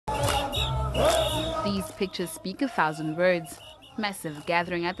These pictures speak 1,000 words. Massive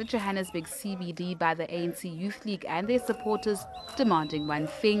gathering at the Johannesburg CBD by the ANC Youth League and their supporters demanding one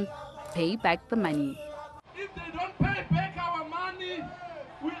thing: pay back the money. If they don't pay back our money,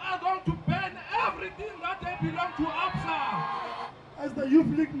 we are going to ban everything that they belong to Absa. As the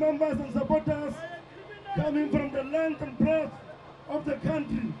Youth League members and supporters coming from the length and breadth of the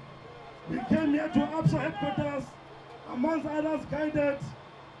country, we came here to Absa headquarters, amongst others guided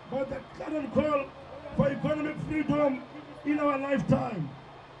by the current call for economic freedom in our lifetime,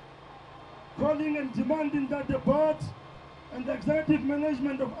 calling and demanding that the board and the executive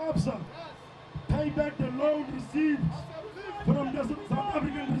management of Absa pay back the loan received from the South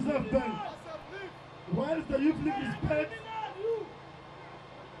African Reserve Bank. Whilst the Youth League respects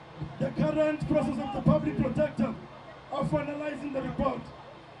the current process of the public protector of finalizing the report,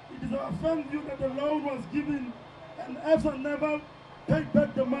 it is our firm view that the loan was given and Absa never paid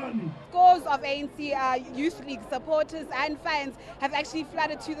back the money. Scores of ANC Youth League supporters and fans have actually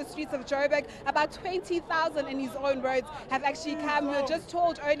flooded to the streets of Joburg. About 20,000 in his own words have actually come. We were just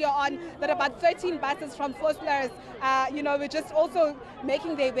told earlier on that about 13 buses from Forslers, were just also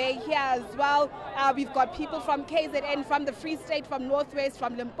making their way here as well. We've got people from KZN, from the Free State, from Northwest,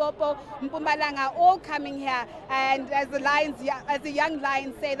 from Limpopo, Mpumalanga, all coming here. And as the young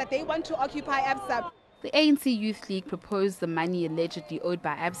lions say, that they want to occupy Absa. The ANC Youth League proposed the money allegedly owed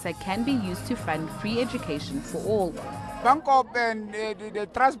by Absa can be used to fund free education for all. Bank and the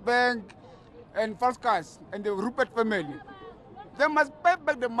Trust Bank and Falskas and the Rupert family, they must pay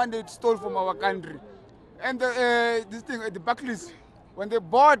back the money they stole from our country. And the Barclays, when they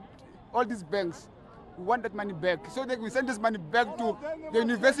bought all these banks, we want that money back. So that we send this money back to the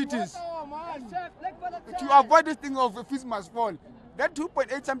universities. To avoid this thing of fees must fall. That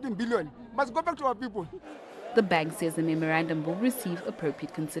 2.8 something billion must go back to our people. The bank says the memorandum will receive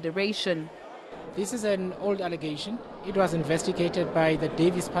appropriate consideration. This is an old allegation. It was investigated by the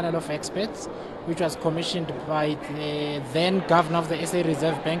Davis panel of experts, which was commissioned by the then governor of the SA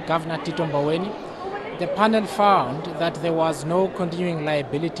Reserve Bank, Governor Tito Mboweni. The panel found that there was no continuing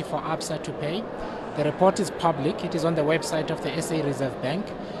liability for Absa to pay. The report is public. It is on the website of the SA Reserve Bank.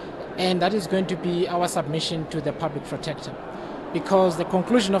 And that is going to be our submission to the public protector, because the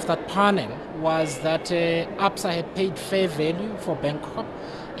conclusion of that panel was that Absa had paid fair value for Bancorp,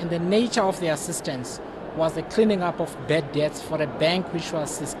 and the nature of the assistance was the cleaning up of bad debts for a bank which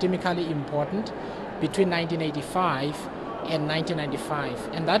was systemically important between 1985 and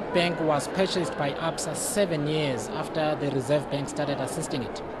 1995. And that bank was purchased by Absa 7 years after the Reserve Bank started assisting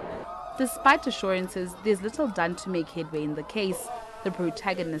it. Despite assurances, there's little done to make headway in the case. The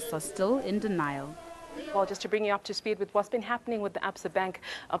protagonists are still in denial. Well, just to bring you up to speed with what's been happening with the Absa Bank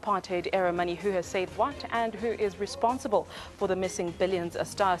apartheid era money, who has said what and who is responsible for the missing billions.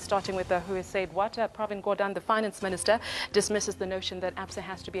 Starting with who has said what, Pravin Gordhan, the finance minister, dismisses the notion that Absa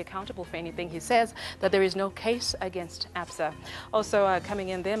has to be accountable for anything. He says that there is no case against Absa. Also coming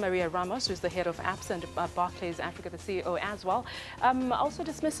in there, Maria Ramos, who's the head of Absa and Barclays Africa, the CEO as well, also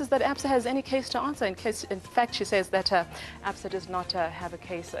dismisses that Absa has any case to answer. In fact, she says that Absa does not have a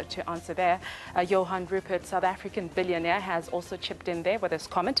case to answer there. Johan Rupert, South African billionaire, has also chipped in there with his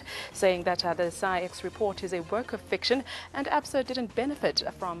comment, saying that the SciEx report is a work of fiction and Absa didn't benefit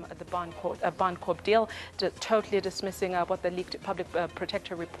from the Bancorp deal, totally dismissing what the leaked public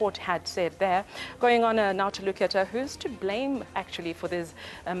protector report had said there. Going on now to look at who's to blame actually for these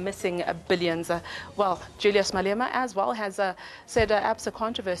missing billions. Well, Julius Malema as well has said Absa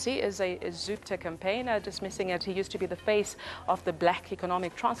controversy is a Zupta campaign, dismissing it. He used to be the face of the black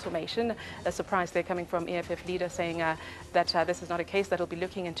economic transformation. A surprise there coming from EFF leader, saying that this is not a case that he'll be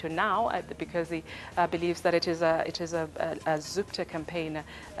looking into now because he believes that it is a Zupta campaign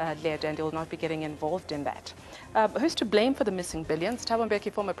led and he will not be getting involved in that. Who's to blame for the missing billions? Thabo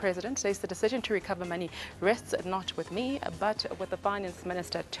Mbeki, former president, says the decision to recover money rests not with me but with the finance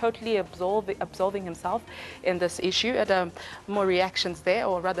minister, totally absolving himself in this issue. And more reactions there,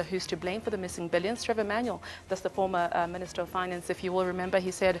 or rather, who's to blame for the missing billions? Trevor Manuel, that's the former minister of finance. If you will remember,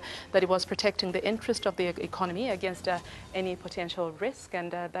 he said that he was protecting the interest of the economy against any potential risk,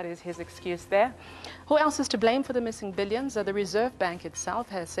 and that is his excuse there. Who else is to blame for the missing billions? The Reserve Bank itself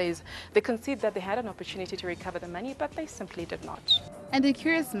says they concede that they had an opportunity to recover the money, but they simply did not. And a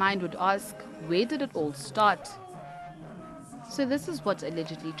curious mind would ask, where did it all start? So this is what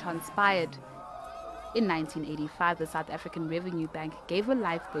allegedly transpired. In 1985, the South African Revenue Bank gave a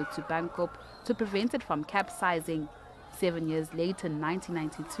lifeboat to Bancorp to prevent it from capsizing. 7 years later, in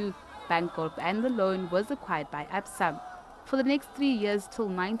 1992, Bancorp and the loan was acquired by Absa. For the next 3 years till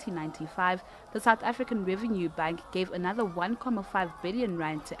 1995, the South African Revenue Bank gave another 1.5 billion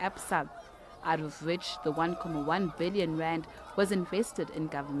rand to Absa. out of which the 1.1 billion rand was invested in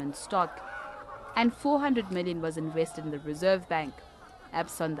government stock, and 400 million was invested in the Reserve Bank.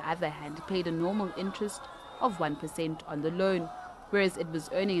 Absa, on the other hand, paid a normal interest of 1% on the loan, whereas it was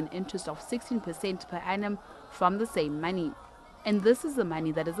earning an interest of 16% per annum from the same money. And this is the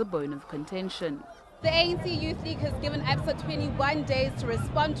money that is a bone of contention. The ANC Youth League has given Absa 21 days to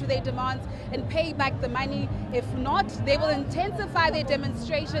respond to their demands and pay back the money. If not, they will intensify their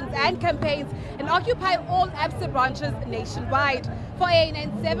demonstrations and campaigns and occupy all Absa branches nationwide. For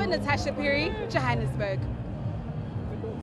ANN7, Natasha Piri, Johannesburg.